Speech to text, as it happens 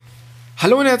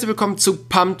Hallo und herzlich willkommen zu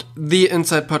Pumped, the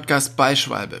Inside Podcast bei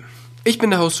Schwalbe. Ich bin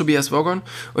der Host Tobias Wogon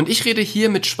und ich rede hier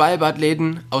mit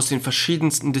Schwalbe-Athleten aus den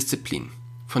verschiedensten Disziplinen.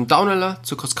 Von Downhiller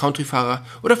zu Cross-Country-Fahrer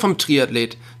oder vom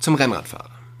Triathlet zum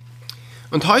Rennradfahrer.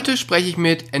 Und heute spreche ich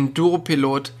mit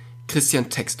Enduro-Pilot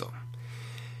Christian Textor.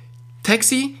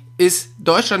 Texi ist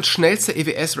Deutschlands schnellster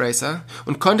EWS-Racer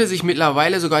und konnte sich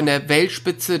mittlerweile sogar in der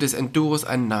Weltspitze des Enduros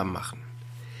einen Namen machen.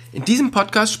 In diesem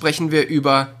Podcast sprechen wir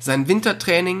über sein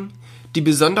Wintertraining, die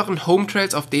besonderen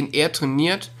Home-Trails, auf denen er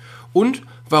trainiert und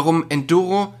warum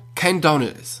Enduro kein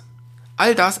Downhill ist.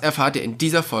 All das erfahrt ihr in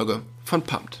dieser Folge von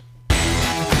Pumped.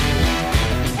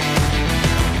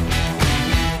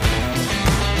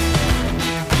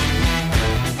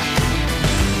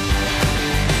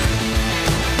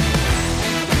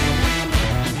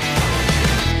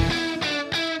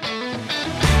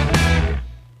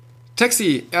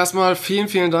 Texi, erstmal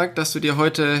vielen Dank, dass du dir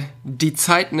heute die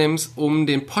Zeit nimmst, um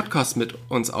den Podcast mit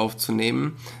uns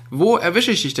aufzunehmen. Wo erwische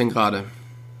ich dich denn gerade?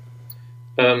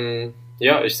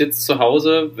 Ich sitze zu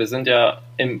Hause. Wir sind ja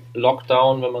im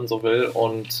Lockdown, wenn man so will,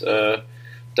 und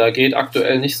da geht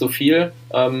aktuell nicht so viel.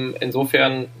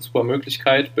 Insofern super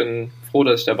Möglichkeit. Bin froh,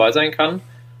 dass ich dabei sein kann.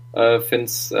 Finde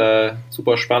es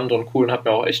super spannend und cool und habe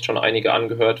mir auch echt schon einige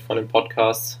angehört von den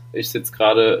Podcasts. Ich sitze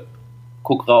gerade,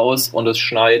 guck raus und es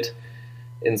schneit.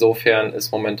 Insofern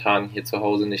ist momentan hier zu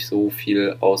Hause nicht so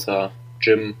viel außer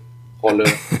Gym, Rolle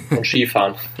und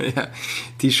Skifahren. Ja,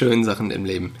 die schönen Sachen im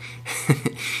Leben.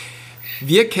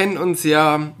 Wir kennen uns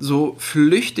ja so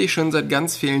flüchtig schon seit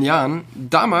ganz vielen Jahren.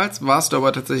 Damals warst du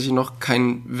aber tatsächlich noch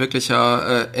kein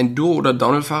wirklicher Enduro- oder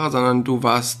Downhill-Fahrer, sondern du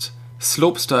warst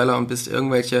Slopestyler und bist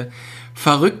irgendwelche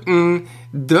verrückten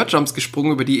Dirtjumps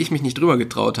gesprungen, über die ich mich nicht drüber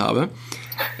getraut habe.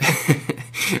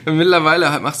 Und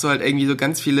mittlerweile machst du halt irgendwie so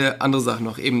ganz viele andere Sachen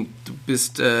noch. Eben, du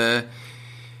bist sehr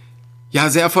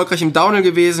erfolgreich im Downhill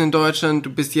gewesen in Deutschland. Du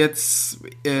bist jetzt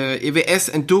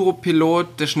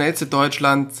EWS-Enduro-Pilot, der schnellste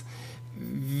Deutschlands.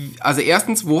 Also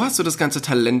erstens, wo hast du das ganze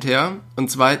Talent her? Und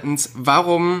zweitens,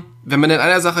 warum, wenn man in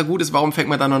einer Sache gut ist, warum fängt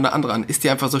man dann noch eine andere an? Ist die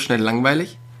einfach so schnell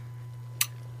langweilig?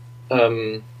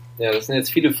 Das sind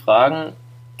jetzt viele Fragen.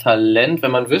 Talent,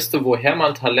 wenn man wüsste, woher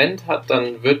man Talent hat,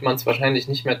 dann würde man es wahrscheinlich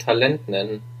nicht mehr Talent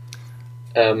nennen.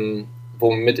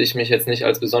 Womit ich mich jetzt nicht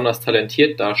als besonders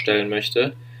talentiert darstellen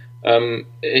möchte.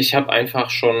 Ich habe einfach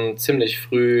schon ziemlich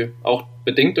früh, auch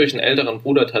bedingt durch einen älteren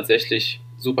Bruder, tatsächlich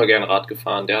super gern Rad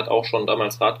gefahren. Der hat auch schon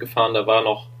damals Rad gefahren, da war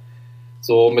noch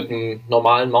so mit einem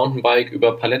normalen Mountainbike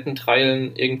über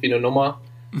Palettentrailen irgendwie eine Nummer.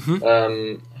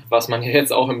 Was man ja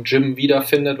jetzt auch im Gym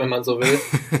wiederfindet, wenn man so will.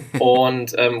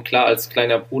 Und klar, als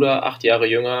kleiner Bruder, 8 Jahre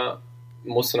jünger,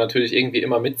 musste natürlich irgendwie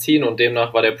immer mitziehen und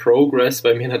demnach war der Progress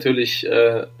bei mir natürlich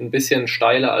ein bisschen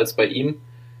steiler als bei ihm,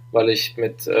 weil ich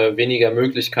mit weniger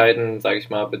Möglichkeiten, sage ich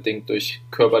mal, bedingt durch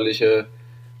körperliche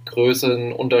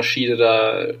Größenunterschiede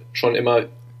da schon immer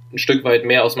ein Stück weit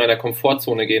mehr aus meiner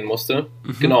Komfortzone gehen musste.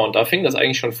 Genau, und da fing das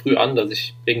eigentlich schon früh an, dass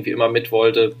ich irgendwie immer mit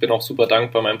wollte. Bin auch super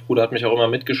dankbar, mein Bruder hat mich auch immer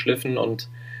mitgeschliffen und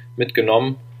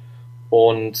mitgenommen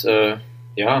und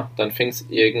dann fing es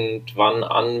irgendwann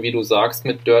an, wie du sagst,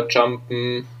 mit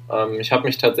Dirtjumpen. Ich habe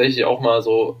mich tatsächlich auch mal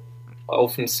so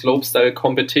auf ein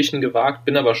Slopestyle-Competition gewagt,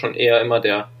 bin aber schon eher immer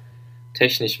der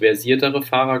technisch versiertere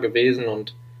Fahrer gewesen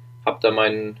und habe da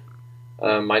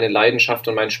meine Leidenschaft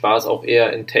und meinen Spaß auch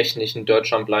eher in technischen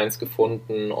Dirtjump-Lines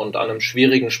gefunden und an einem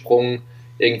schwierigen Sprung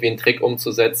irgendwie einen Trick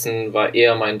umzusetzen, war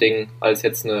eher mein Ding, als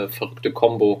jetzt eine verrückte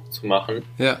Combo zu machen.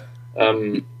 Ja.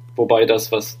 Wobei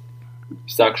das, was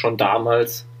ich sag schon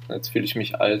damals, jetzt fühle ich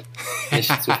mich alt,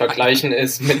 nicht zu vergleichen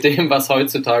ist mit dem, was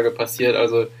heutzutage passiert.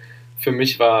 Also für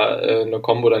mich war eine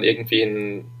Combo dann irgendwie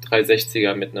ein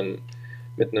 360er mit einem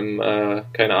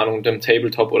keine Ahnung, einem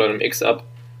Tabletop oder einem X-Up.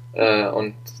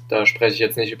 Und da spreche ich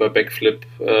jetzt nicht über Backflip,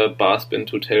 Barspin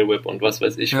to Tailwhip und was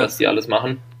weiß ich, was die alles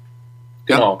machen.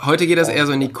 Genau. Ja, heute geht das eher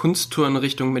so in die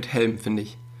Kunsttouren-Richtung mit Helm, finde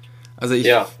ich. Also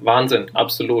ja, Wahnsinn,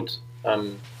 absolut.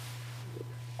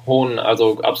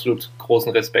 Also absolut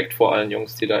großen Respekt vor allen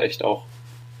Jungs, die da echt auch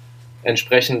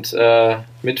entsprechend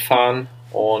mitfahren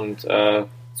und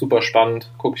super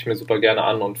spannend, gucke ich mir super gerne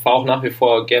an und fahre auch nach wie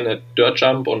vor gerne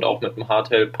Dirtjump und auch mit dem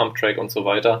Hardtail, Pumptrack und so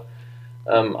weiter.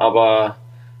 Aber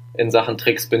in Sachen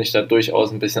Tricks bin ich da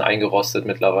durchaus ein bisschen eingerostet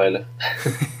mittlerweile.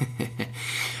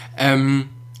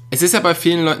 Es ist ja bei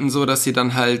vielen Leuten so, dass sie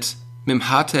dann halt mit dem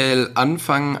Hardtail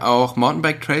anfangen, auch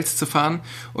Mountainbike-Trails zu fahren.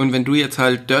 Und wenn du jetzt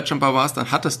halt Dirtjumper warst, dann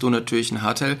hattest du natürlich ein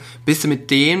Hardtail. Bist du mit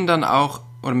dem dann auch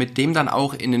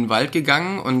in den Wald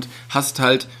gegangen und hast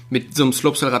halt mit so einem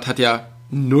Slopestyle-Rad hat ja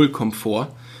 0 Komfort.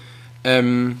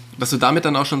 Dass du damit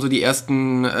dann auch schon so die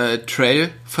ersten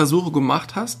Trail-Versuche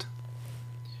gemacht hast?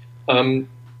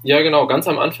 Ja, genau. Ganz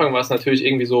am Anfang war es natürlich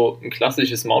irgendwie so ein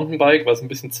klassisches Mountainbike, was ein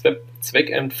bisschen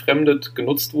zweckentfremdet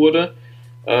genutzt wurde.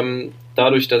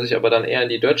 Dadurch, dass ich aber dann eher in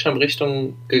die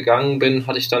Dirtjump-Richtung gegangen bin,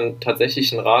 hatte ich dann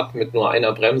tatsächlich ein Rad mit nur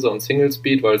einer Bremse und Single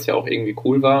Speed, weil es ja auch irgendwie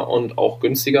cool war und auch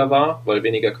günstiger war, weil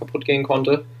weniger kaputt gehen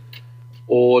konnte.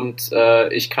 Und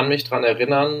ich kann mich daran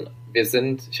erinnern,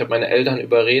 ich habe meine Eltern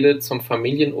überredet, zum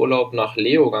Familienurlaub nach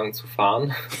Leogang zu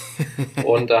fahren.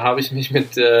 Und da habe ich mich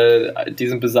mit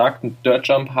diesem besagten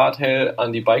Dirtjump Hardtail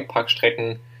an die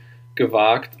Bikeparkstrecken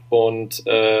gewagt und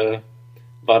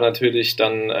war natürlich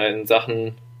dann in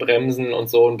Sachen Bremsen und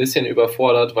so ein bisschen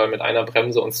überfordert, weil mit einer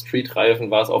Bremse und Streetreifen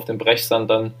war es auf dem Brechsand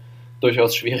dann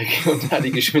durchaus schwierig, um da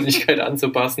die Geschwindigkeit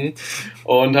anzupassen.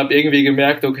 Und habe irgendwie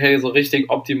gemerkt, okay, so richtig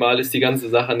optimal ist die ganze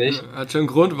Sache nicht. Hat schon einen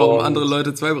Grund, warum andere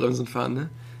Leute zwei Bremsen fahren, ne?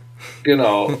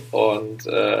 Genau. Und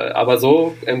aber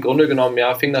so im Grunde genommen,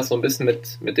 ja, fing das so ein bisschen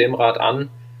mit dem Rad an.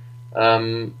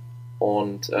 Dann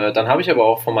habe ich aber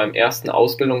auch von meinem ersten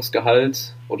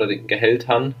Ausbildungsgehalt oder den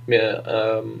Gehältern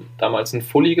mir damals einen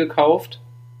Fully gekauft,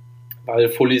 weil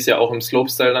Fullys ja auch im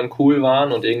Slopestyle dann cool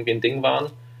waren und irgendwie ein Ding waren.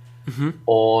 Mhm.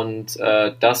 Und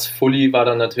das Fully war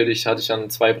dann natürlich, hatte ich dann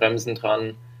zwei Bremsen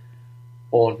dran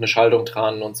und eine Schaltung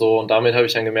dran und so. Und damit habe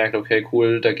ich dann gemerkt, okay,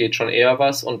 cool, da geht schon eher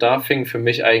was. Und da fing für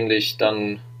mich eigentlich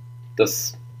dann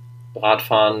das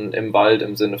Radfahren im Wald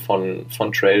im Sinne von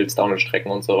Trails,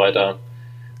 Downhill-Strecken und so weiter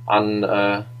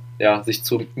an, sich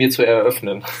mir zu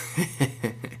eröffnen.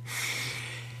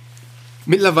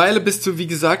 Mittlerweile bist du, wie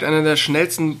gesagt, einer der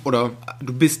schnellsten, oder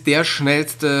du bist der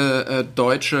schnellste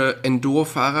deutsche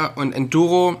Enduro-Fahrer. Und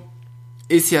Enduro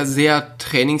ist ja sehr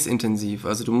trainingsintensiv.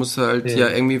 Also du musst halt ja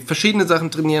irgendwie verschiedene Sachen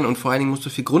trainieren und vor allen Dingen musst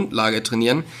du viel Grundlage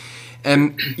trainieren.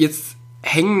 Jetzt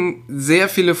hängen sehr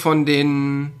viele von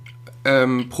den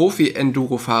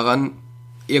Profi-Enduro-Fahrern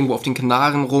irgendwo auf den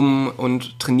Kanaren rum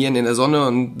und trainieren in der Sonne.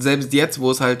 Und selbst jetzt,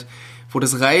 wo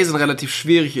das Reisen relativ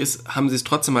schwierig ist, haben sie es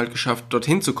trotzdem halt geschafft,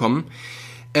 dorthin zu kommen.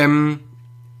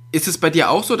 Ist es bei dir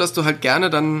auch so, dass du halt gerne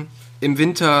dann im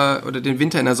Winter oder den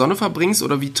Winter in der Sonne verbringst,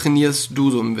 oder wie trainierst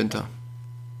du so im Winter?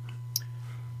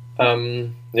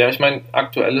 Ja, ich meine,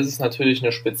 aktuell ist es natürlich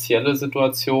eine spezielle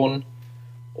Situation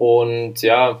und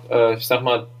ja, ich sag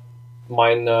mal,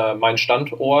 mein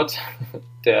Standort,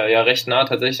 der ja recht nah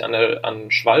tatsächlich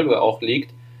an Schwalbe auch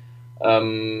liegt,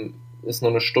 ist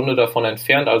nur eine Stunde davon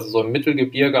entfernt, also so im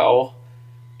Mittelgebirge auch,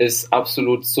 ist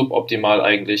absolut suboptimal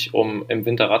eigentlich, um im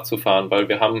Winter Rad zu fahren, weil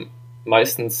wir haben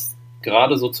meistens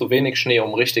gerade so zu wenig Schnee,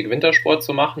 um richtig Wintersport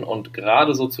zu machen und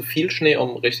gerade so zu viel Schnee,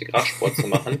 um richtig Radsport zu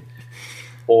machen.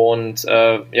 Und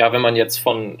wenn man jetzt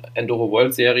von Enduro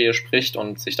World Serie spricht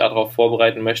und sich darauf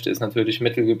vorbereiten möchte, ist natürlich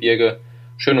Mittelgebirge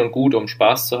schön und gut, um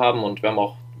Spaß zu haben, und wir haben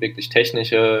auch wirklich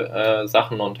technische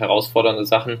Sachen und herausfordernde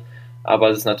Sachen,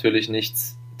 aber es ist natürlich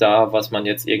nichts da, was man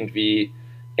jetzt irgendwie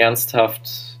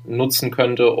ernsthaft nutzen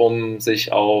könnte, um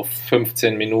sich auf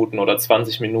 15 Minuten oder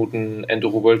 20 Minuten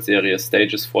Enduro World Serie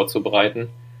Stages vorzubereiten.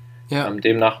 Ja.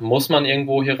 Demnach muss man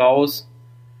irgendwo hier raus.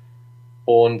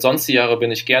 Und sonst die Jahre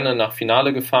bin ich gerne nach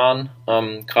Finale gefahren,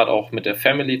 gerade auch mit der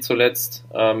Family zuletzt.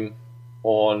 Da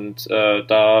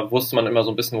wusste man immer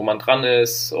so ein bisschen, wo man dran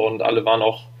ist, und alle waren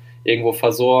auch irgendwo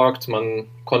versorgt. Man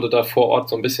konnte da vor Ort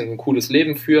so ein bisschen ein cooles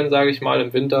Leben führen, sage ich mal,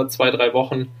 im Winter, 2-3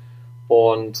 Wochen.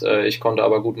 Und ich konnte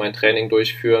aber gut mein Training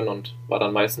durchführen und war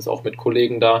dann meistens auch mit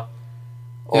Kollegen da.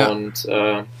 Ja. Und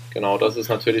genau, das ist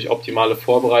natürlich optimale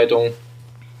Vorbereitung.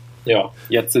 Ja,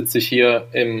 jetzt sitze ich hier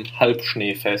im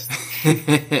Halbschnee fest.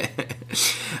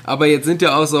 Aber jetzt sind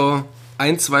ja auch so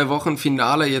 1-2 Wochen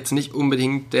Finale jetzt nicht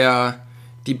unbedingt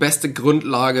die beste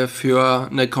Grundlage für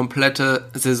eine komplette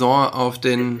Saison auf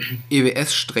den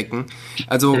EWS-Strecken.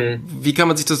 Also wie kann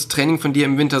man sich das Training von dir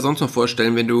im Winter sonst noch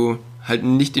vorstellen, wenn du halt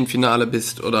nicht im Finale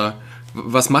bist, oder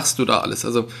was machst du da alles?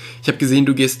 Also ich habe gesehen,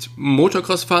 du gehst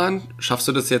Motocross fahren. Schaffst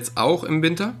du das jetzt auch im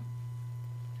Winter?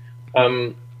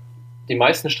 Die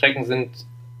meisten Strecken sind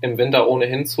im Winter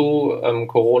ohnehin zu.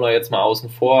 Corona jetzt mal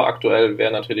außen vor. Aktuell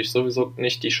wäre natürlich sowieso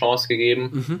nicht die Chance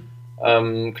gegeben.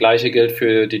 Gleiche gilt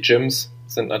für die Gyms.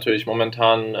 Sind natürlich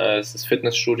momentan ist das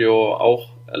Fitnessstudio auch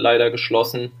leider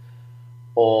geschlossen.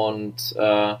 Und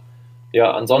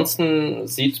ansonsten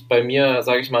sieht bei mir,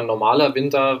 sage ich mal, ein normaler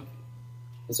Winter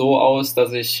so aus,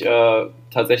 dass ich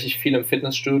tatsächlich viel im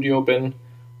Fitnessstudio bin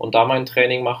und da mein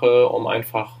Training mache, um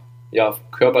einfach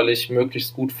körperlich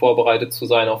möglichst gut vorbereitet zu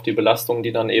sein auf die Belastungen,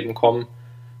 die dann eben kommen.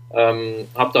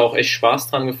 Habe da auch echt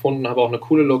Spaß dran gefunden, habe auch eine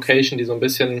coole Location, die so ein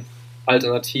bisschen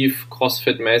alternativ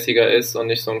Crossfit-mäßiger ist und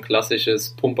nicht so ein klassisches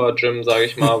Pumper-Gym, sage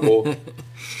ich mal, wo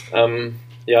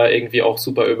irgendwie auch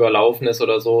super überlaufen ist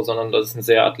oder so, sondern das ist ein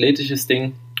sehr athletisches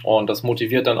Ding und das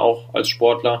motiviert dann auch als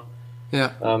Sportler.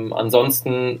 Ja.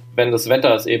 Ansonsten, wenn das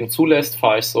Wetter es eben zulässt,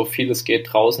 fahre ich so viel es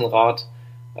geht draußen Rad,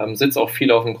 sitze auch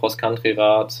viel auf dem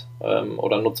Cross-Country-Rad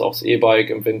oder nutze auch das E-Bike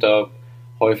im Winter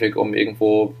häufig, um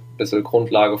irgendwo ein bisschen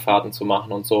Grundlagefahrten zu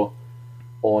machen und so.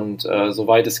 Und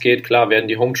soweit es geht, klar, werden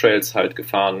die Home Trails halt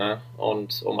gefahren, ne?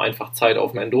 Und um einfach Zeit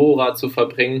auf dem Enduro-Rad zu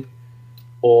verbringen.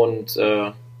 Und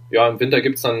ja, im Winter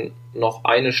gibt es dann noch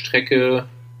eine Strecke,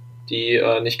 die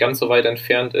nicht ganz so weit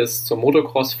entfernt ist, zum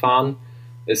Motocross fahren.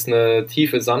 Ist eine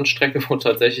tiefe Sandstrecke, wo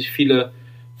tatsächlich viele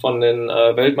von den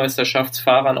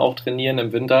Weltmeisterschaftsfahrern auch trainieren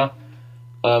im Winter.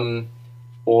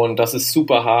 Und das ist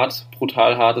super hart,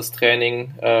 brutal hartes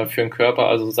Training für den Körper.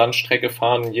 Also Sandstrecke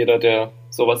fahren, jeder, der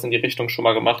sowas in die Richtung schon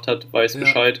mal gemacht hat, weiß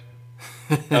Bescheid.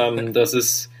 Das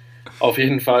ist auf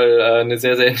jeden Fall eine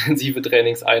sehr, sehr intensive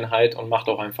Trainingseinheit und macht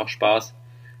auch einfach Spaß.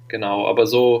 Genau, aber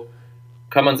so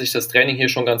kann man sich das Training hier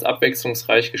schon ganz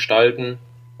abwechslungsreich gestalten.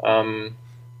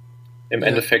 Im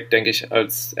Endeffekt denke ich,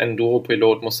 als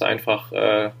Enduro-Pilot musst du einfach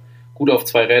gut auf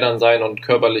 2 Rädern sein und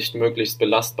körperlich möglichst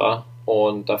belastbar.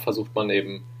 Und da versucht man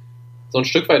eben so ein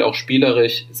Stück weit auch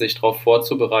spielerisch sich darauf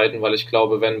vorzubereiten, weil ich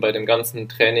glaube, wenn bei dem ganzen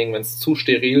Training, wenn es zu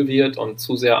steril wird und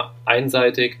zu sehr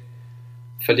einseitig,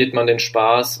 verliert man den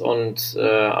Spaß und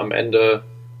am Ende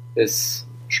ist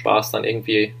Spaß dann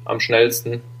irgendwie am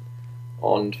schnellsten.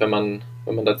 Und wenn man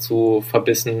dazu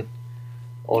verbissen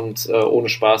und ohne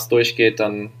Spaß durchgeht,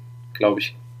 dann glaube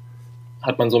ich,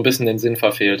 hat man so ein bisschen den Sinn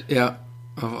verfehlt. Ja,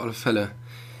 auf alle Fälle.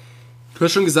 Du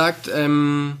hast schon gesagt,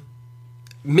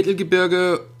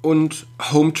 Mittelgebirge und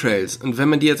Home Trails. Und wenn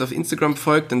man die jetzt auf Instagram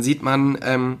folgt, dann sieht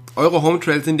man, eure Home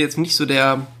Trails sind jetzt nicht so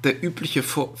der übliche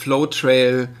Flow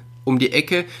Trail um die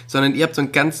Ecke, sondern ihr habt so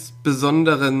einen ganz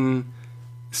besonderen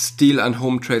Stil an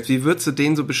Home Trails. Wie würdest du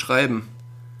den so beschreiben?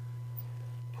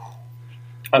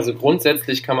 Also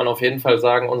grundsätzlich kann man auf jeden Fall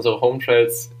sagen, unsere Home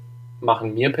Trails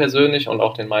machen mir persönlich und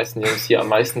auch den meisten Jungs hier am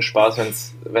meisten Spaß,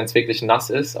 wenn es wirklich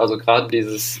nass ist. Also gerade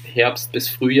dieses Herbst- bis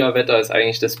Frühjahr-Wetter ist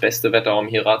eigentlich das beste Wetter, um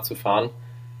hier Rad zu fahren.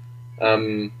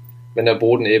 Wenn der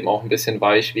Boden eben auch ein bisschen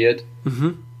weich wird.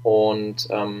 Mhm. Und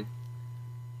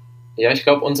ja, ich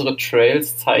glaube, unsere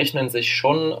Trails zeichnen sich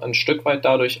schon ein Stück weit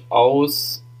dadurch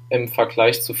aus, im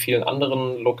Vergleich zu vielen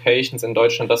anderen Locations in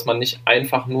Deutschland, dass man nicht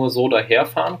einfach nur so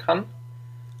daherfahren kann,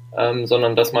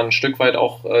 sondern dass man ein Stück weit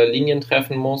auch Linien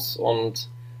treffen muss und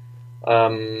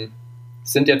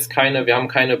sind jetzt wir haben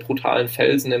keine brutalen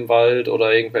Felsen im Wald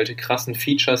oder irgendwelche krassen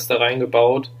Features da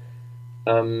reingebaut.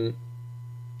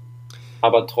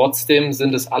 Aber trotzdem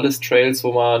sind es alles Trails,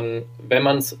 wo man, wenn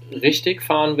man es richtig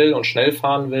fahren will und schnell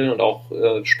fahren will und auch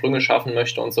Sprünge schaffen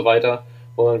möchte und so weiter,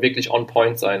 wo man wirklich on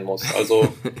point sein muss. Also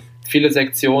viele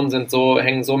Sektionen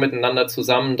hängen so miteinander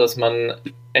zusammen, dass man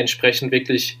entsprechend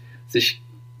wirklich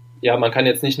man kann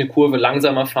jetzt nicht eine Kurve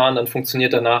langsamer fahren, dann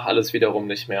funktioniert danach alles wiederum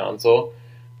nicht mehr und so.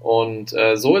 Und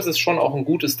so ist es schon auch ein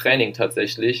gutes Training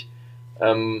tatsächlich,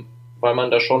 weil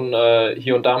man da schon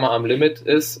hier und da mal am Limit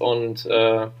ist und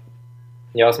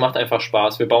es macht einfach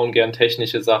Spaß. Wir bauen gern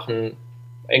technische Sachen,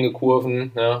 enge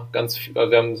Kurven, ja,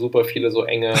 wir haben super viele so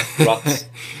enge Ruts,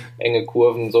 enge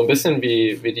Kurven, so ein bisschen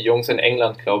wie die Jungs in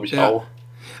England, glaube ich, auch.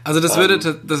 Also das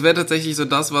wäre tatsächlich so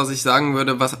das, was ich sagen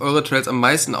würde, was eure Trails am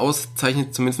meisten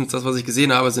auszeichnet, zumindest das, was ich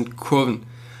gesehen habe, sind Kurven.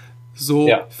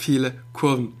 Viele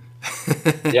Kurven.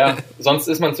 Ja, sonst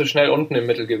ist man zu schnell unten im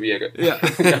Mittelgebirge. Ja.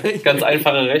 Ganz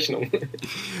einfache Rechnung.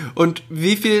 Und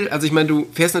wie viel, also ich meine, du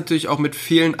fährst natürlich auch mit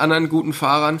vielen anderen guten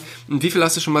Fahrern, und wie viel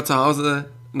hast du schon mal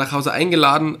nach Hause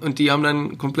eingeladen und die haben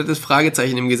dann ein komplettes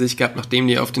Fragezeichen im Gesicht gehabt, nachdem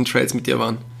die auf den Trails mit dir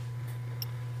waren?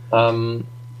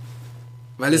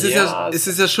 Weil es ist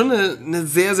ja schon eine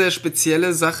sehr, sehr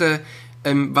spezielle Sache,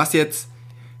 was jetzt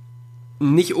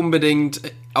nicht unbedingt,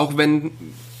 auch wenn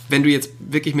du jetzt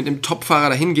wirklich mit einem Top-Fahrer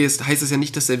dahin gehst, heißt es ja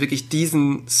nicht, dass er wirklich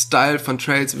diesen Style von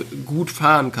Trails gut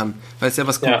fahren kann, weil es ja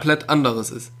was komplett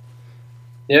anderes ist.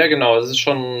 Ja, genau, es ist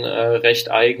schon recht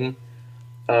eigen.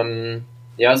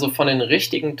 So von den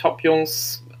richtigen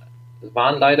Top-Jungs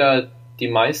waren leider die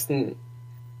meisten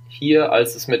hier,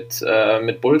 als es mit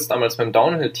Bulls damals mit dem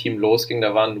Downhill-Team losging.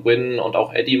 Da waren Win und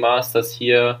auch Eddie Masters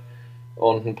hier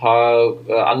und ein paar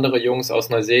andere Jungs aus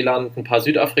Neuseeland, ein paar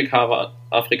Südafrikaner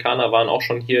waren auch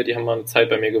schon hier, die haben mal eine Zeit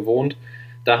bei mir gewohnt.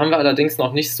 Da haben wir allerdings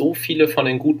noch nicht so viele von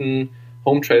den guten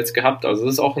Home Trails gehabt. Also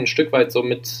es ist auch ein Stück weit so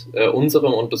mit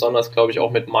unserem und besonders, glaube ich,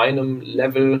 auch mit meinem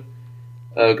Level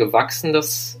gewachsen,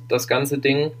 das ganze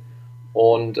Ding.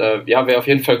 Und wäre auf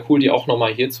jeden Fall cool, die auch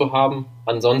nochmal hier zu haben.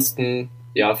 Ansonsten,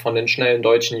 von den schnellen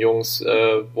deutschen Jungs,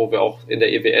 wo wir auch in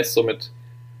der EWS so mit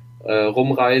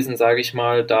rumreisen, sage ich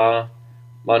mal, da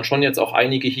waren schon jetzt auch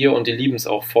einige hier und die lieben es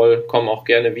auch voll, kommen auch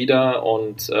gerne wieder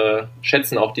und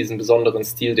schätzen auch diesen besonderen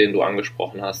Stil, den du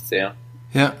angesprochen hast, sehr.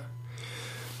 Ja.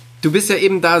 Du bist ja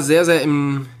eben da sehr, sehr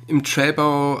im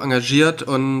Trailbau engagiert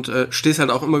und stehst halt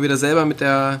auch immer wieder selber mit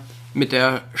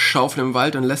der Schaufel im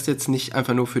Wald und lässt jetzt nicht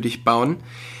einfach nur für dich bauen.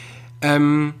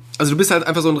 Also du bist halt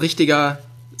einfach so ein richtiger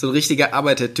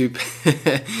Arbeitertyp.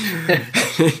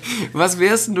 Was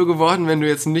wärst denn du geworden, wenn du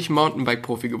jetzt nicht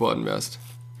Mountainbike-Profi geworden wärst?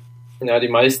 Ja, die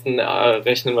meisten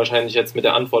rechnen wahrscheinlich jetzt mit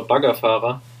der Antwort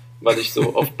Baggerfahrer, weil ich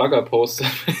so oft Bagger poste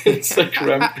auf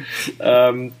Instagram.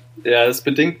 Ja, das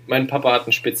bedingt, mein Papa hat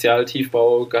einen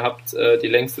Spezialtiefbau gehabt, die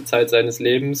längste Zeit seines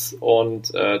Lebens,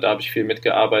 und da habe ich viel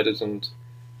mitgearbeitet, und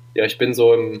ja, ich bin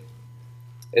so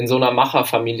in so einer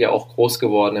Macherfamilie auch groß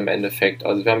geworden im Endeffekt.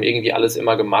 Also wir haben irgendwie alles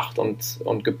immer gemacht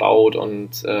und gebaut,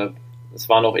 und es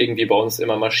waren auch irgendwie bei uns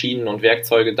immer Maschinen und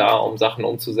Werkzeuge da, um Sachen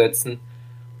umzusetzen.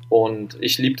 Und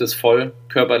ich liebe es voll,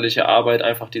 körperliche Arbeit,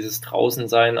 einfach dieses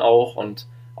Draußensein auch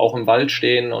im Wald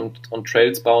stehen und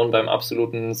Trails bauen beim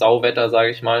absoluten Sauwetter,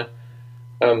 sage ich mal.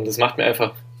 Das macht mir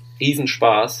einfach riesen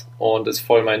Spaß und ist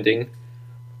voll mein Ding.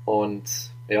 Und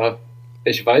ja,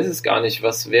 ich weiß es gar nicht,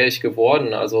 was wäre ich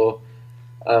geworden. Also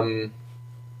ist eine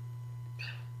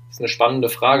spannende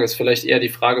Frage. Ist vielleicht eher die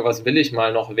Frage, was will ich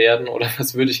mal noch werden oder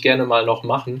was würde ich gerne mal noch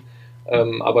machen.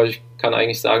 Aber ich kann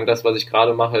eigentlich sagen, das, was ich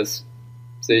gerade mache,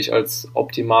 sehe ich als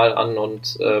optimal an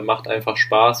und macht einfach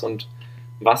Spaß. Und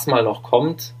was mal noch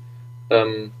kommt,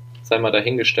 sei mal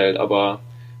dahingestellt. Aber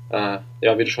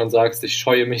ja, wie du schon sagst, ich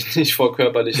scheue mich nicht vor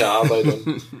körperlicher Arbeit.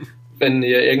 Und wenn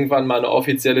ihr irgendwann mal eine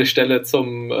offizielle Stelle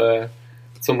zum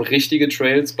richtige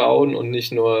Trails bauen und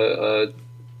nicht nur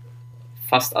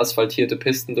fast asphaltierte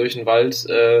Pisten durch den Wald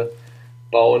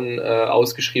bauen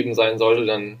ausgeschrieben sein sollte,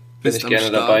 dann bin ich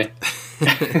gerne dabei.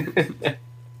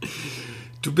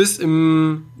 Du bist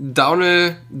im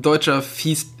Downhill deutscher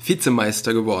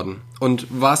Vizemeister geworden und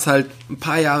warst halt ein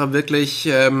paar Jahre wirklich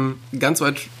ganz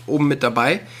weit oben mit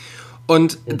dabei.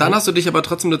 Und dann hast du dich aber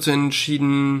trotzdem dazu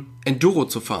entschieden, Enduro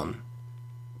zu fahren.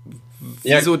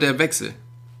 Wieso der Wechsel?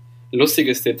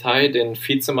 Lustiges Detail, den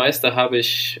Vizemeister habe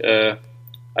ich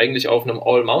eigentlich auf einem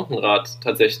All-Mountain-Rad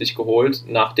tatsächlich geholt,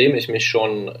 nachdem ich mich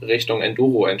schon Richtung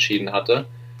Enduro entschieden hatte.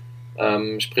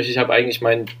 Sprich, ich habe eigentlich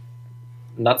meinen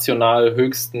national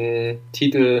höchsten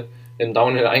Titel im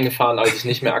Downhill eingefahren, als ich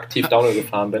nicht mehr aktiv Downhill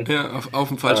gefahren bin. Ja, auf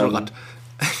dem falschen Rad.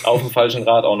 Auf dem falschen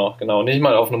Rad auch noch, genau. Nicht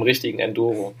mal auf einem richtigen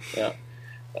Enduro.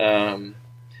 Ja,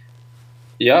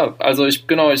 ja, also ich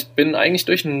bin eigentlich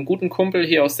durch einen guten Kumpel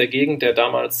hier aus der Gegend, der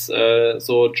damals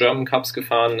so German Cups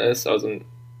gefahren ist, also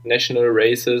National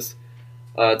Races,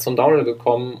 zum Downhill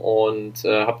gekommen und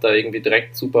habe da irgendwie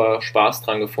direkt super Spaß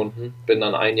dran gefunden. Bin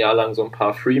dann ein Jahr lang so ein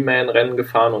paar Freeman-Rennen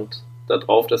gefahren und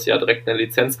darauf das Jahr direkt eine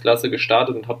Lizenzklasse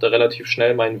gestartet und habe da relativ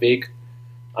schnell meinen Weg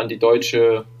an die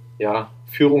deutsche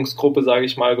Führungsgruppe, sage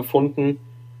ich mal, gefunden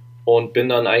und bin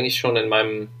dann eigentlich schon in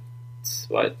meinem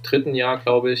dritten Jahr,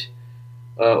 glaube ich,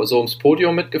 so ums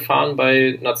Podium mitgefahren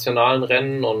bei nationalen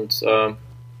Rennen und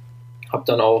habe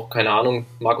dann auch, keine Ahnung,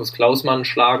 Markus Klausmann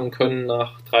schlagen können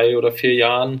nach 3 oder 4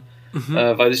 Jahren.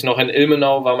 Weiß ich noch, in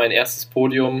Ilmenau war mein erstes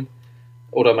Podium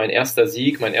oder mein erster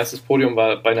Sieg. Mein erstes Podium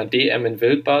war bei einer DM in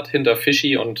Wildbad hinter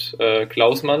Fischi und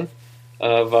Klausmann.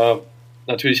 War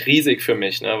natürlich riesig für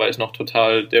mich, ne, weil ich noch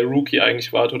total der Rookie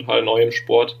eigentlich war, total neu im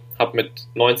Sport. Habe mit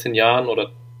 19 Jahren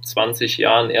oder 20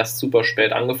 Jahren erst super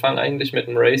spät angefangen eigentlich mit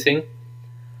dem Racing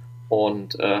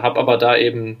und habe aber da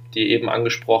eben die eben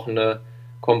angesprochene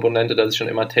Komponente, dass ich schon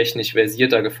immer technisch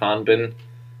versierter gefahren bin,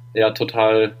 ja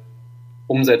total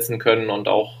umsetzen können und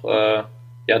auch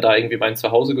da irgendwie mein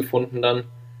Zuhause gefunden dann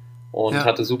und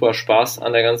hatte super Spaß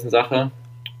an der ganzen Sache.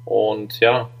 Und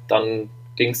ja, dann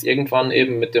ging es irgendwann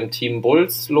eben mit dem Team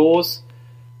Bulls los.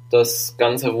 Das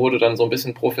Ganze wurde dann so ein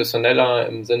bisschen professioneller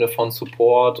im Sinne von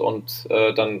Support und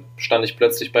dann stand ich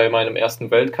plötzlich bei meinem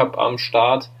ersten Weltcup am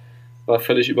Start, war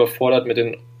völlig überfordert mit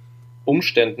den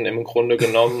Umständen im Grunde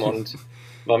genommen und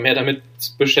war mehr damit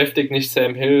beschäftigt, nicht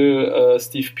Sam Hill,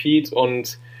 Steve Peat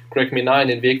und Greg Minnaar in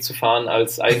den Weg zu fahren,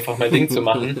 als einfach mein Ding zu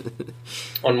machen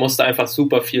und musste einfach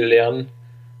super viel lernen.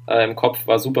 Im Kopf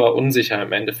war super unsicher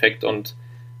im Endeffekt und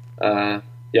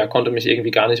konnte mich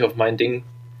irgendwie gar nicht auf mein Ding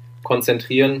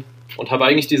konzentrieren und habe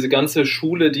eigentlich diese ganze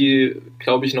Schule, die,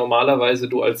 glaube ich, normalerweise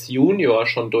du als Junior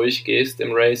schon durchgehst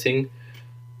im Racing,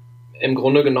 im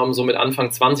Grunde genommen so mit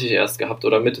Anfang 20 erst gehabt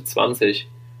oder Mitte 20.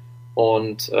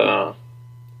 Und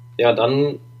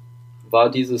dann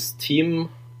war dieses Team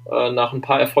nach ein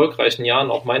paar erfolgreichen Jahren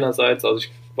auch meinerseits, also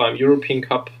ich war im European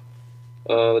Cup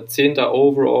 10.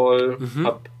 Overall,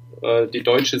 habe die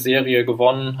deutsche Serie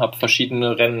gewonnen, habe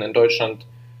verschiedene Rennen in Deutschland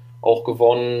auch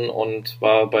gewonnen und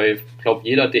war bei, glaube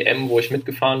jeder DM, wo ich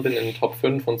mitgefahren bin, in den Top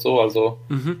 5 und so, also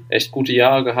echt gute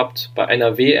Jahre gehabt. Bei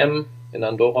einer WM in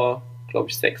Andorra, glaube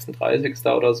ich, 36.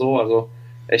 oder so, also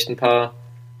echt ein paar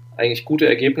eigentlich gute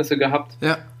Ergebnisse gehabt.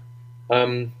 Ja.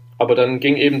 Aber dann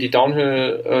ging eben die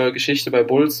Downhill-Geschichte bei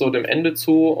Bulls so dem Ende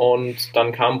zu und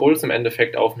dann kam Bulls im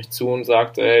Endeffekt auf mich zu und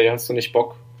sagte, ey, hast du nicht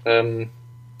Bock,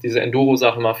 diese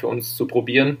Enduro-Sache mal für uns zu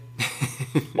probieren?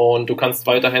 Und du kannst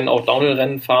weiterhin auch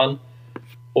Downhill-Rennen fahren.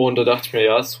 Und da dachte ich mir,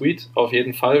 ja, sweet, auf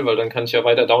jeden Fall, weil dann kann ich ja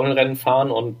weiter Downhill-Rennen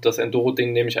fahren und das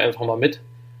Enduro-Ding nehme ich einfach mal mit.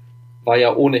 War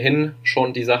ja ohnehin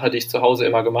schon die Sache, die ich zu Hause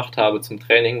immer gemacht habe zum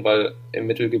Training, weil im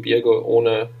Mittelgebirge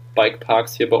ohne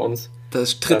Bikeparks hier bei uns.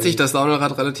 Das tritt sich das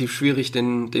Downhillrad relativ schwierig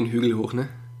den Hügel hoch, ne?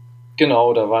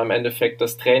 Genau, da war im Endeffekt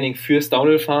das Training fürs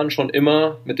Downhillfahren schon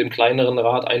immer mit dem kleineren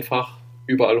Rad einfach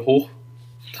überall hoch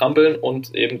trampeln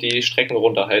und eben die Strecken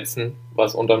runterheizen,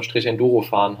 was unterm Strich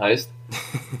Enduro-Fahren heißt.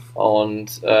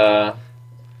 Und ja,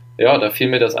 da fiel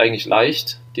mir das eigentlich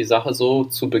leicht, die Sache so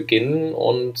zu beginnen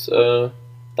und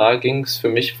da ging es für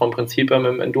mich vom Prinzip her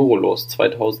mit dem Enduro los,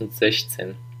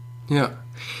 2016. Ja.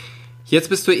 Jetzt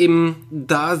bist du eben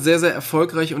da sehr, sehr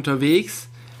erfolgreich unterwegs,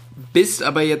 bist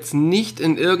aber jetzt nicht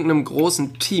in irgendeinem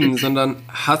großen Team, sondern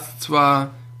hast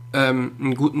zwar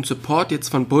einen guten Support jetzt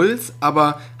von Bulls,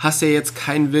 aber hast ja jetzt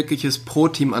kein wirkliches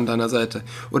Pro-Team an deiner Seite.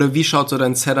 Oder wie schaut so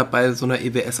dein Setup bei so einer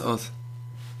EWS aus?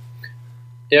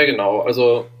 Ja, genau.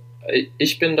 Also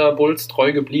ich bin da Bulls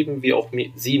treu geblieben, wie auch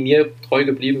sie mir treu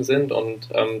geblieben sind und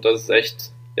das ist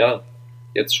echt, ja,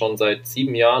 jetzt schon seit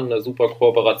 7 Jahren eine super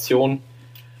Kooperation.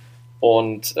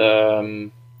 Und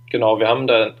genau, wir haben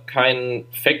da kein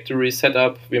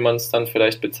Factory-Setup, wie man es dann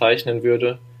vielleicht bezeichnen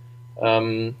würde.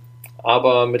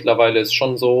 Aber mittlerweile ist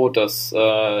schon so, dass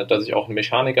ich auch einen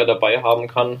Mechaniker dabei haben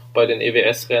kann bei den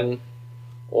EWS-Rennen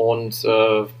und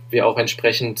wir auch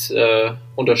entsprechend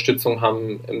Unterstützung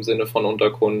haben im Sinne von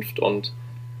Unterkunft und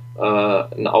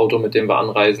ein Auto, mit dem wir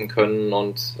anreisen können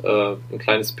und ein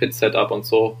kleines Pit-Setup und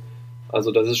so.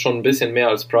 Also das ist schon ein bisschen mehr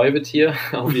als Privateer,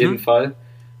 auf jeden Fall.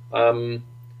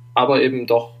 Aber eben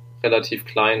doch relativ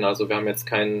klein. Also wir haben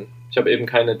jetzt ich habe eben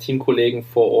keine Teamkollegen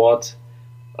vor Ort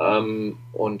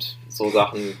und so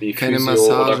Sachen wie keine Physio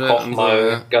Massage oder Koch und so,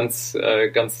 mal ja.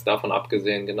 ganz davon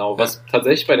abgesehen, genau. Was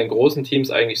tatsächlich bei den großen Teams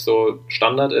eigentlich so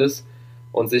Standard ist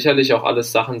und sicherlich auch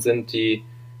alles Sachen sind, die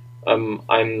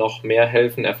einem noch mehr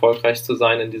helfen, erfolgreich zu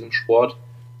sein in diesem Sport.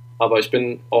 Aber ich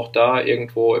bin auch da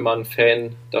irgendwo immer ein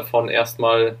Fan davon,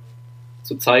 erstmal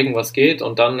zu zeigen, was geht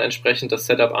und dann entsprechend das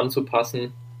Setup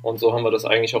anzupassen. Und so haben wir das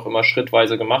eigentlich auch immer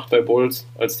schrittweise gemacht bei Bulls,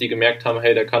 als die gemerkt haben,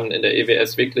 hey, der kann in der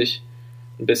EWS wirklich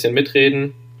ein bisschen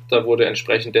mitreden. Da wurde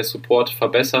entsprechend der Support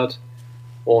verbessert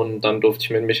und dann durfte ich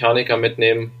mir einen Mechaniker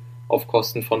mitnehmen auf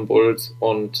Kosten von Bulls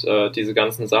und diese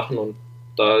ganzen Sachen. Und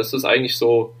da ist es eigentlich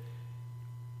so,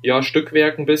 ja,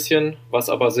 Stückwerk ein bisschen, was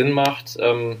aber Sinn macht.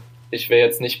 Ich wäre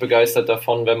jetzt nicht begeistert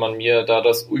davon, wenn man mir da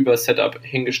das Uber-Setup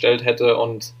hingestellt hätte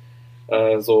und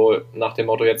so nach dem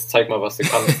Motto, jetzt zeig mal, was du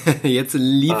kannst. Jetzt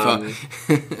liefer.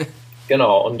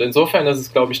 Genau, und insofern ist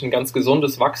es, glaube ich, ein ganz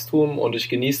gesundes Wachstum und ich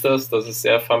genieße das ist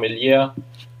sehr familiär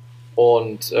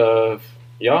und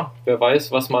ja, wer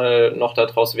weiß, was mal noch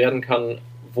daraus werden kann,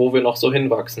 wo wir noch so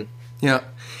hinwachsen. Ja.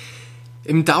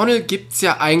 Im Downhill gibt's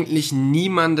ja eigentlich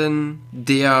niemanden,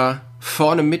 der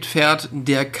vorne mitfährt,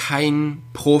 der keinen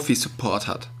Profi-Support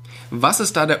hat. Was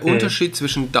ist da der Unterschied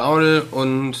zwischen Downhill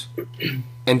und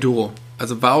Enduro?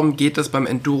 Also warum geht das beim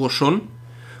Enduro schon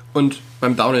und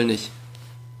beim Downhill nicht?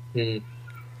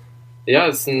 Ja,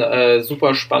 ist ein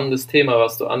super spannendes Thema,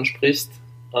 was du ansprichst.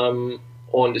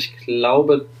 Und ich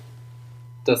glaube,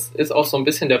 das ist auch so ein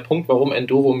bisschen der Punkt, warum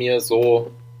Enduro mir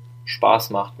so Spaß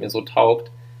macht, mir so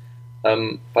taugt.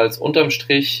 Weil es unterm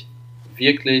Strich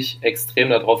wirklich extrem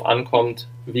darauf ankommt,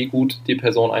 wie gut die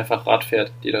Person einfach Rad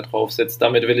fährt, die da drauf sitzt.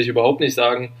 Damit will ich überhaupt nicht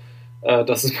sagen,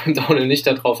 dass es beim Downhill nicht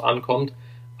darauf ankommt,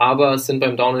 aber es sind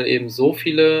beim Downhill eben so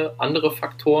viele andere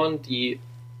Faktoren, die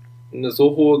eine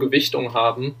so hohe Gewichtung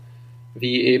haben,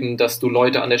 wie eben, dass du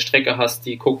Leute an der Strecke hast,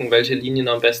 die gucken, welche Linien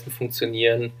am besten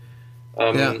funktionieren,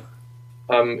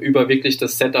 über wirklich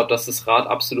das Setup, dass das Rad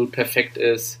absolut perfekt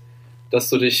ist, dass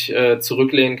du dich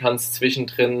zurücklehnen kannst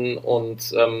zwischendrin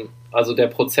und also der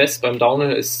Prozess beim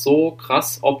Downhill ist so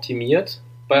krass optimiert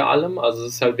bei allem, also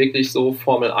es ist halt wirklich so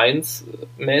Formel 1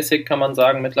 mäßig, kann man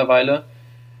sagen mittlerweile,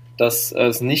 dass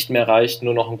es nicht mehr reicht,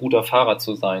 nur noch ein guter Fahrer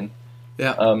zu sein.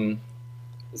 Ja.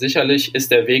 Sicherlich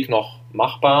ist der Weg noch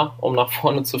machbar, um nach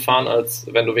vorne zu fahren, als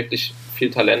wenn du wirklich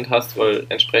viel Talent hast, weil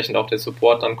entsprechend auch der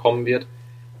Support dann kommen wird.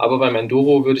 Aber beim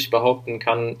Enduro würde ich behaupten,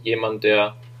 kann jemand,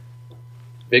 der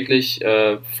wirklich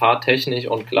fahrtechnisch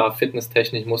und klar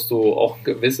fitnesstechnisch musst du auch ein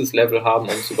gewisses Level haben,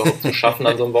 um es überhaupt zu schaffen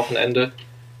an so einem Wochenende,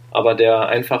 aber der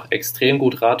einfach extrem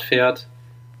gut Rad fährt,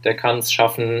 der kann es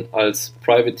schaffen, als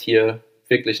Privateer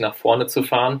wirklich nach vorne zu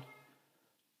fahren.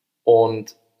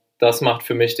 Und das macht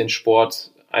für mich den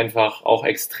Sport einfach auch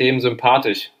extrem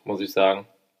sympathisch, muss ich sagen.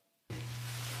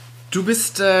 Du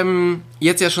bist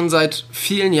jetzt ja schon seit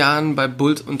vielen Jahren bei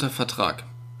Bulls unter Vertrag.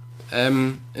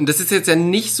 Und das ist jetzt ja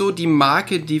nicht so die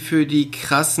Marke, die für die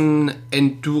krassen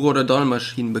Enduro- oder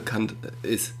Downmaschinen bekannt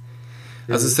ist.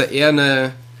 Also es ist ja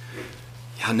eher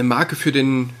eine Marke für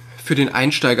den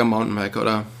Einsteiger-Mountainbiker,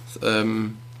 oder?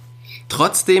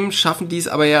 Trotzdem schaffen die es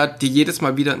aber ja, dir jedes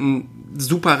Mal wieder ein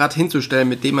super Rad hinzustellen,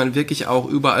 mit dem man wirklich auch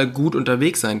überall gut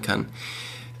unterwegs sein kann.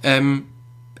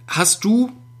 Hast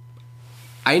du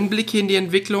Einblicke in die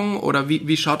Entwicklung oder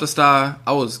wie schaut es da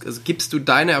aus? Also gibst du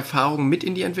deine Erfahrungen mit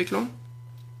in die Entwicklung?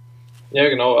 Ja,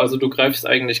 genau. Also du greifst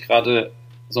eigentlich gerade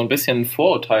so ein bisschen ein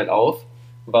Vorurteil auf,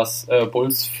 was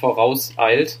Bulls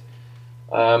vorauseilt,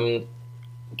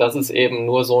 dass es eben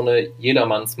nur so eine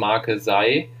Jedermannsmarke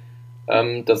sei.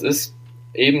 Das ist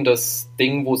eben das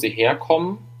Ding, wo sie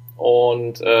herkommen,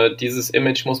 und dieses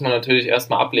Image muss man natürlich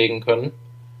erstmal ablegen können.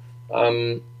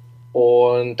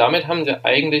 Und damit haben wir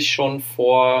eigentlich schon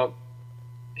vor,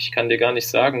 ich kann dir gar nicht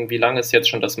sagen, wie lange es jetzt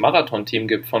schon das Marathon-Team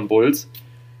gibt von Bulls.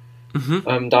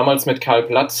 Damals mit Karl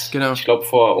Platt, genau. Ich glaube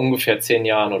vor ungefähr 10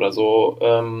 Jahren oder so,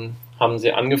 haben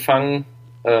sie angefangen,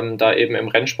 da eben im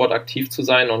Rennsport aktiv zu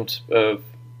sein und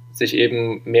sich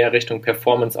eben mehr Richtung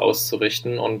Performance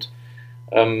auszurichten. Und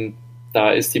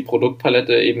da ist die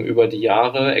Produktpalette eben über die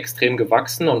Jahre extrem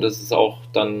gewachsen, und es ist auch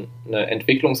dann eine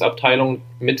Entwicklungsabteilung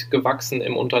mitgewachsen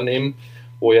im Unternehmen,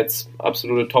 wo jetzt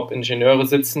absolute Top-Ingenieure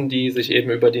sitzen, die sich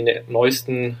eben über die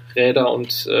neuesten Räder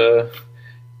und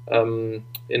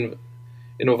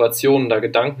Innovationen da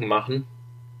Gedanken machen.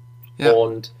 Ja.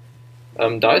 Und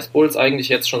da ist Bulls eigentlich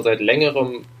jetzt schon seit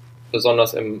längerem,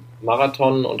 besonders im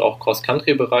Marathon- und auch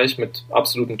Cross-Country-Bereich, mit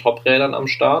absoluten Top-Rädern am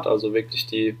Start, also wirklich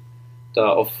die da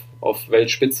auf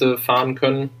Weltspitze fahren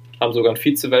können, haben sogar einen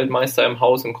Vize-Weltmeister im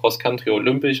Haus, im Cross-Country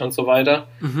olympisch und so weiter.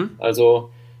 Also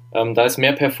da ist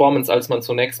mehr Performance, als man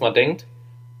zunächst mal denkt.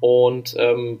 Und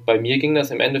bei mir ging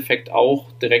das im Endeffekt auch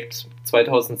direkt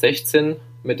 2016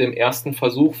 mit dem ersten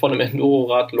Versuch von einem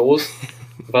Enduro-Rad los,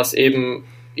 was eben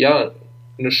ja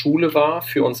eine Schule war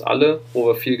für uns alle, wo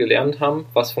wir viel gelernt haben,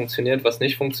 was funktioniert, was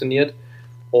nicht funktioniert.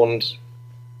 Und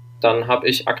dann habe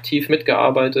ich aktiv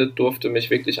mitgearbeitet, durfte mich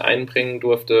wirklich einbringen,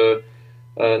 durfte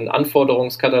einen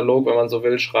Anforderungskatalog, wenn man so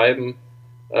will, schreiben,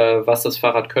 was das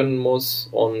Fahrrad können muss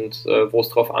und wo es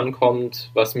drauf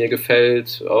ankommt, was mir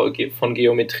gefällt, von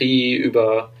Geometrie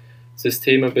über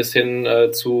Systeme bis hin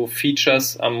zu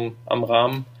Features am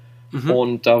Rahmen.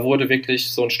 Und da wurde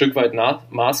wirklich so ein Stück weit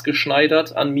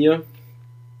maßgeschneidert an mir,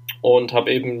 und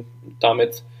habe eben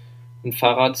damit ein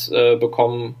Fahrrad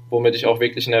bekommen, womit ich auch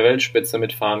wirklich in der Weltspitze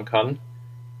mitfahren kann,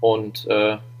 und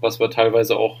was wir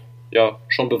teilweise auch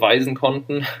schon beweisen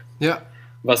konnten. Ja.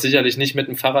 Was sicherlich nicht mit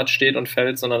dem Fahrrad steht und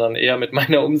fällt, sondern dann eher mit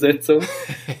meiner Umsetzung.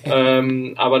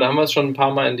 Aber da haben wir es schon ein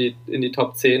paar Mal in die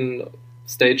Top 10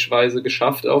 stageweise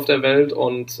geschafft auf der Welt,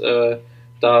 und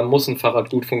da muss ein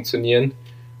Fahrrad gut funktionieren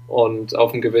und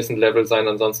auf einem gewissen Level sein,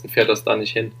 ansonsten fährt das da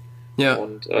nicht hin. Ja.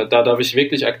 Und da darf ich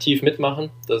wirklich aktiv mitmachen.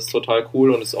 Das ist total cool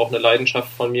und ist auch eine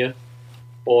Leidenschaft von mir.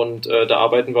 Und da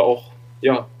arbeiten wir auch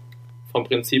vom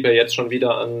Prinzip her jetzt schon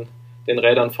wieder an den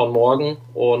Rädern von morgen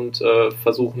und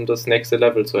versuchen, das nächste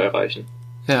Level zu erreichen.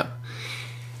 Ja.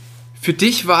 Für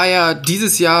dich war ja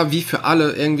dieses Jahr wie für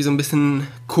alle irgendwie so ein bisschen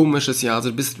komisches Jahr.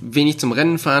 Also du bist wenig zum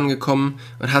Rennenfahren gekommen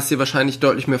und hast dir wahrscheinlich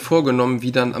deutlich mehr vorgenommen,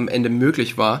 wie dann am Ende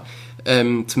möglich war.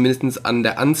 Zumindest an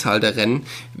der Anzahl der Rennen.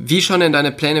 Wie schauen denn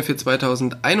deine Pläne für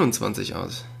 2021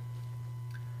 aus?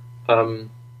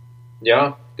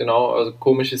 Ja, genau. Also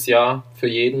komisches Jahr für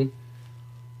jeden.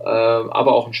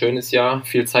 Aber auch ein schönes Jahr.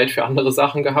 Viel Zeit für andere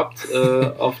Sachen gehabt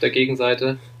auf der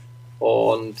Gegenseite.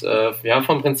 Und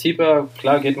vom Prinzip her,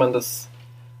 klar geht man das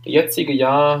jetzige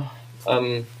Jahr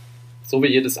so wie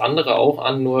jedes andere auch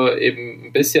an, nur eben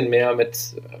ein bisschen mehr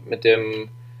mit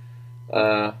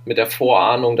der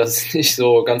Vorahnung, dass es nicht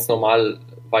so ganz normal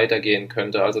weitergehen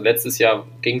könnte. Also letztes Jahr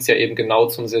ging es ja eben genau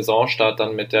zum Saisonstart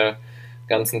dann mit der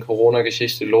ganzen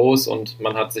Corona-Geschichte los, und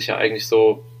man hat sich ja eigentlich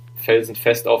so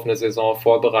felsenfest auf eine Saison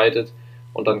vorbereitet,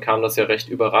 und dann kam das ja recht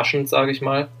überraschend, sage ich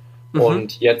mal.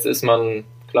 Und jetzt ist man,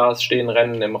 klar, es stehen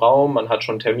Rennen im Raum, man hat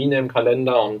schon Termine im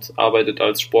Kalender und arbeitet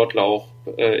als Sportler auch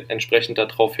entsprechend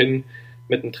darauf hin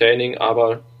mit dem Training,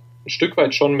 aber ein Stück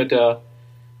weit schon mit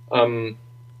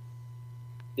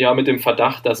mit dem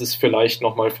Verdacht, dass es vielleicht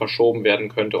nochmal verschoben werden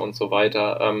könnte und so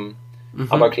weiter.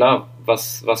 Aber klar,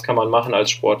 was kann man machen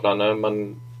als Sportler? Ne?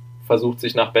 Man versucht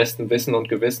sich nach bestem Wissen und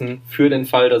Gewissen für den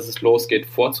Fall, dass es losgeht,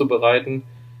 vorzubereiten,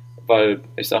 weil,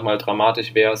 ich sag mal,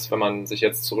 dramatisch wäre es, wenn man sich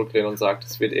jetzt zurücklehnt und sagt,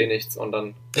 es wird eh nichts, und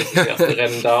dann ist das erste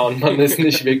Rennen da und man ist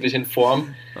nicht wirklich in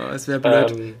Form. Oh, es wäre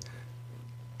blöd.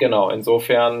 Genau,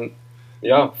 insofern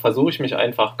ja, versuche ich mich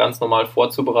einfach ganz normal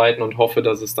vorzubereiten und hoffe,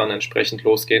 dass es dann entsprechend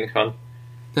losgehen kann.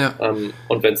 Ja.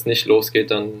 Und wenn es nicht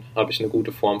losgeht, dann habe ich eine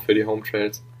gute Form für die Home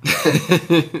Trails.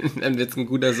 Dann wird es ein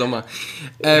guter Sommer.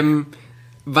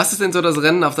 Was ist denn so das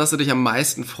Rennen, auf das du dich am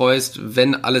meisten freust,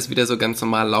 wenn alles wieder so ganz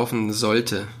normal laufen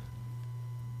sollte?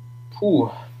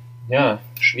 Ja,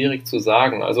 schwierig zu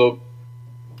sagen. Also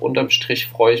unterm Strich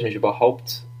freue ich mich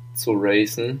überhaupt zu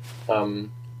racen.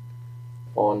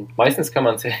 Und meistens kann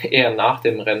man es ja eher nach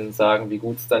dem Rennen sagen, wie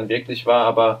gut es dann wirklich war.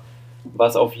 Aber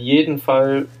was auf jeden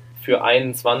Fall für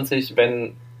 21,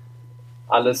 wenn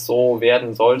alles so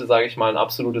werden sollte, sage ich mal, ein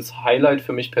absolutes Highlight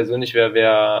für mich persönlich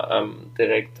wäre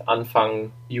direkt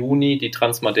Anfang Juni die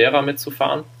Transmadeira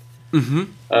mitzufahren.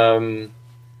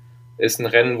 Ist ein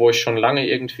Rennen, wo ich schon lange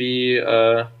irgendwie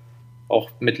auch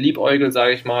mit liebäugel,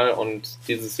 sage ich mal, und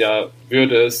dieses Jahr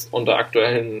würde es unter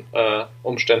aktuellen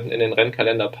Umständen in den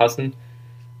Rennkalender passen.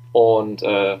 Und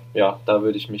ja, da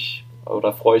würde ich mich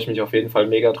oder freue ich mich auf jeden Fall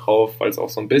mega drauf, weil es auch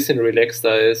so ein bisschen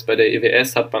relaxter ist. Bei der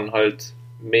EWS hat man halt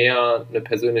mehr eine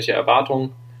persönliche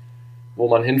Erwartung, wo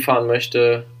man hinfahren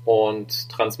möchte, und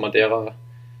Transmadeira,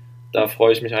 da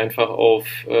freue ich mich einfach auf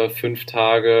 5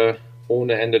 Tage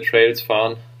ohne Ende Trails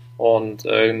fahren und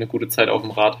eine gute Zeit auf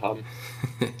dem Rad haben.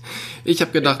 Ich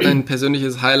habe gedacht, dein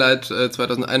persönliches Highlight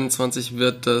 2021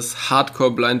 wird das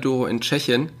Hardcore Blinduro in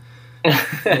Tschechien,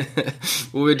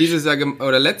 wo wir dieses Jahr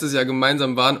oder letztes Jahr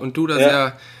gemeinsam waren und du da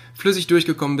sehr flüssig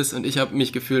durchgekommen bist, und ich habe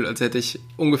mich gefühlt, als hätte ich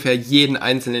ungefähr an jedem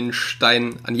einzelnen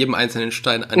Stein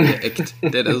angeeckt,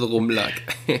 der da so rumlag.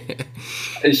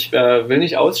 Ich will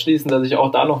nicht ausschließen, dass ich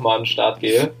auch da nochmal an den Start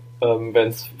gehe, wenn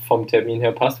es vom Termin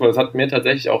her passt, weil es hat mir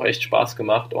tatsächlich auch echt Spaß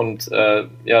gemacht, und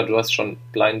ja, du hast schon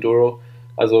Blinduro,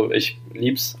 also ich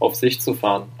lieb's, auf Sicht zu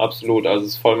fahren, absolut, also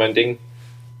es ist voll mein Ding,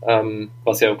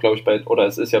 was ja, glaube ich,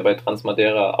 es ist ja bei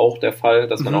Transmadeira auch der Fall,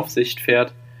 dass man auf Sicht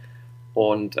fährt.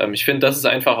 Und ich finde, das ist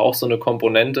einfach auch so eine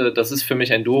Komponente, das ist für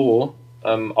mich Enduro,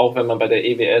 auch wenn man bei der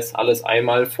EWS alles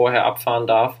einmal vorher abfahren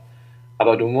darf,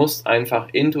 aber du musst einfach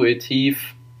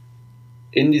intuitiv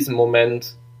in diesem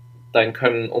Moment dein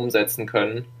Können umsetzen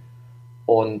können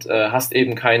und hast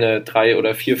eben keine 3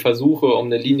 oder 4 Versuche, um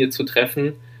eine Linie zu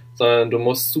treffen, sondern du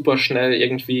musst super schnell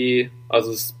irgendwie,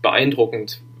 also es ist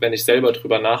beeindruckend, wenn ich selber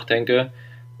drüber nachdenke,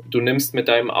 du nimmst mit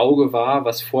deinem Auge wahr,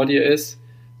 was vor dir ist,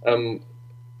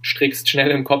 strickst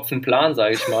schnell im Kopf einen Plan,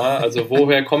 sage ich mal. Also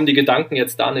woher kommen die Gedanken,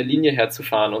 jetzt da eine Linie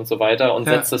herzufahren und so weiter, und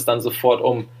setzt es dann sofort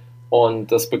um.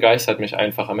 Und das begeistert mich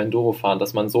einfach am Endurofahren,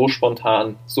 dass man so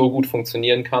spontan, so gut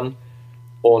funktionieren kann.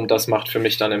 Und das macht für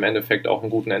mich dann im Endeffekt auch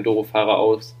einen guten Endurofahrer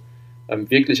aus.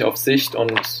 Wirklich auf Sicht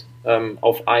und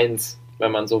auf 1,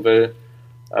 wenn man so will,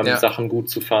 Sachen gut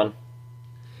zu fahren.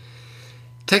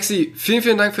 Taxi, vielen,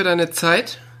 vielen Dank für deine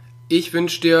Zeit. Ich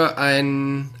wünsche dir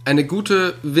eine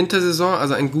gute Wintersaison,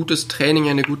 also ein gutes Training,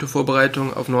 eine gute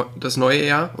Vorbereitung auf das neue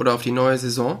Jahr oder auf die neue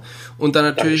Saison. Und dann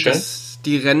natürlich, dass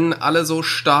die Rennen alle so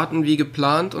starten wie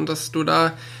geplant und dass du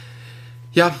da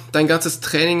ja dein ganzes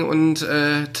Training und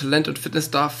Talent und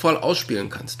Fitness da voll ausspielen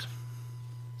kannst.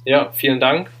 Ja, vielen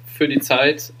Dank für die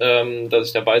Zeit, dass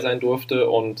ich dabei sein durfte.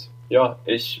 Und ja,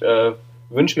 ich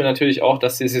wünsche mir natürlich auch,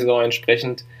 dass die Saison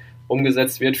entsprechend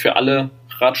umgesetzt wird für alle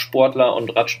Radsportler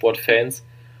und Radsportfans.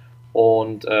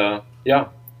 Und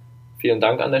ja, vielen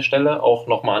Dank an der Stelle, auch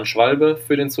nochmal an Schwalbe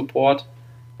für den Support,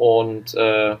 und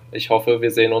ich hoffe,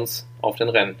 wir sehen uns auf den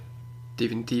Rennen.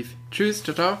 Definitiv. Tschüss,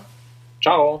 ciao, ciao.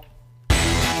 Ciao.